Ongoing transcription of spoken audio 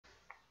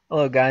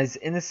Hello guys,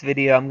 in this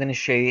video I'm going to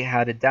show you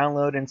how to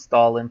download,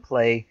 install, and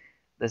play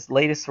this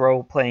latest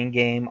role-playing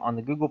game on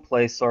the Google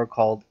Play Store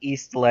called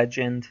Ys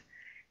Legend.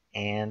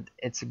 And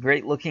it's a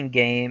great looking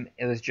game.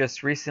 It was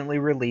just recently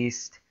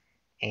released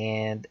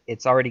and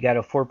it's already got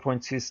a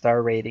 4.2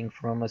 star rating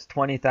from almost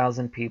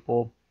 20,000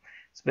 people.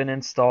 It's been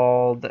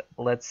installed,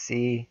 let's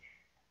see,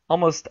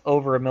 almost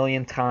over 1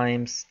 million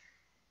times,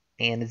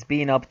 and it's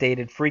being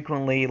updated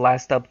frequently.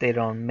 Last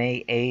updated on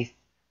May 8th,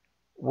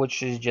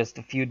 which is just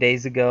a few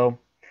days ago.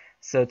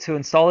 So to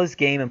install this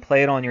game and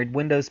play it on your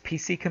Windows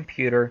PC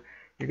computer,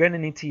 you're going to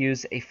need to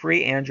use a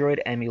free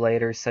Android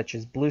emulator such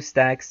as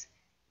BlueStacks,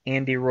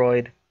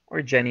 Android,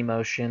 or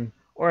Genymotion,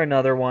 or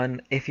another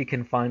one if you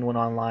can find one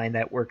online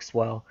that works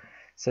well.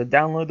 So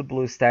download the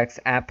BlueStacks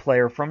app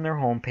player from their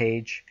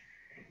homepage,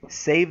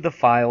 save the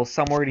file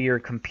somewhere to your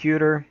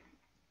computer,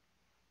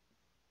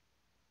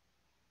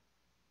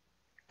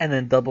 and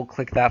then double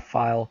click that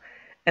file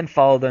and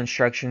follow the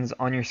instructions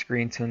on your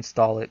screen to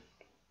install it.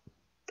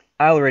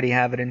 I already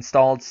have it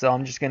installed, so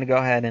I'm just going to go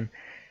ahead and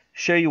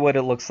show you what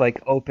it looks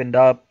like opened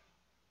up.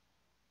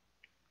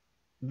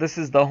 This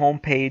is the home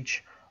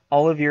page.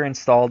 All of your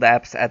installed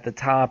apps at the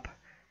top.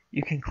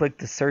 You can click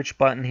the search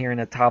button here in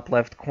the top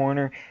left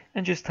corner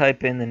and just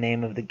type in the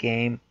name of the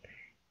game,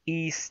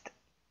 Ys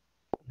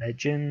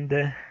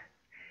Legend.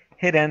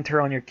 Hit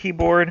enter on your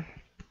keyboard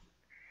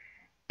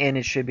and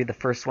it should be the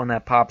first one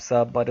that pops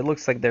up, but it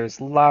looks like there's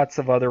lots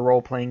of other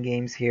role-playing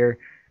games here.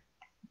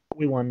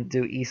 We want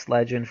to do Ys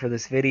Legend for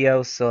this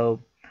video,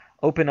 so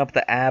open up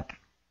the app,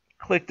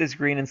 click this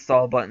green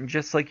install button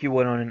just like you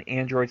would on an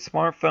Android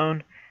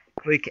smartphone,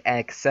 click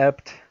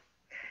accept,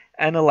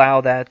 and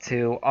allow that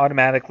to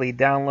automatically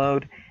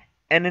download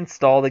and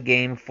install the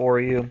game for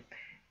you.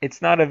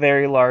 It's not a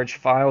very large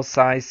file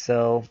size,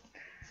 so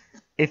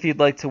if you'd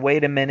like to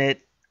wait a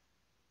minute,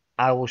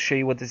 I will show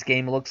you what this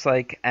game looks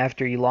like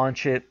after you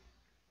launch it.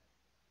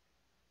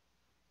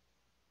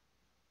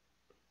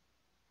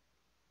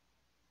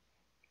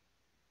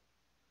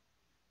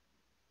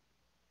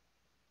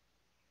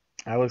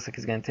 It looks like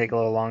it's going to take a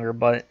little longer,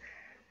 but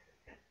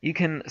you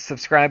can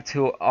subscribe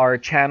to our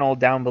channel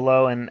down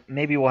below and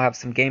maybe we'll have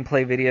some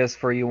gameplay videos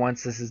for you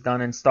once this is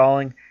done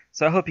installing.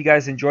 So I hope you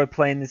guys enjoy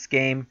playing this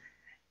game,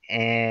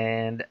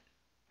 and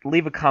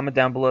leave a comment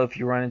down below if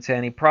you run into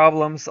any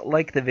problems.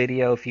 Like the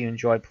video if you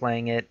enjoy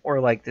playing it or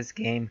like this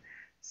game.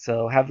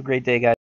 So have a great day, guys.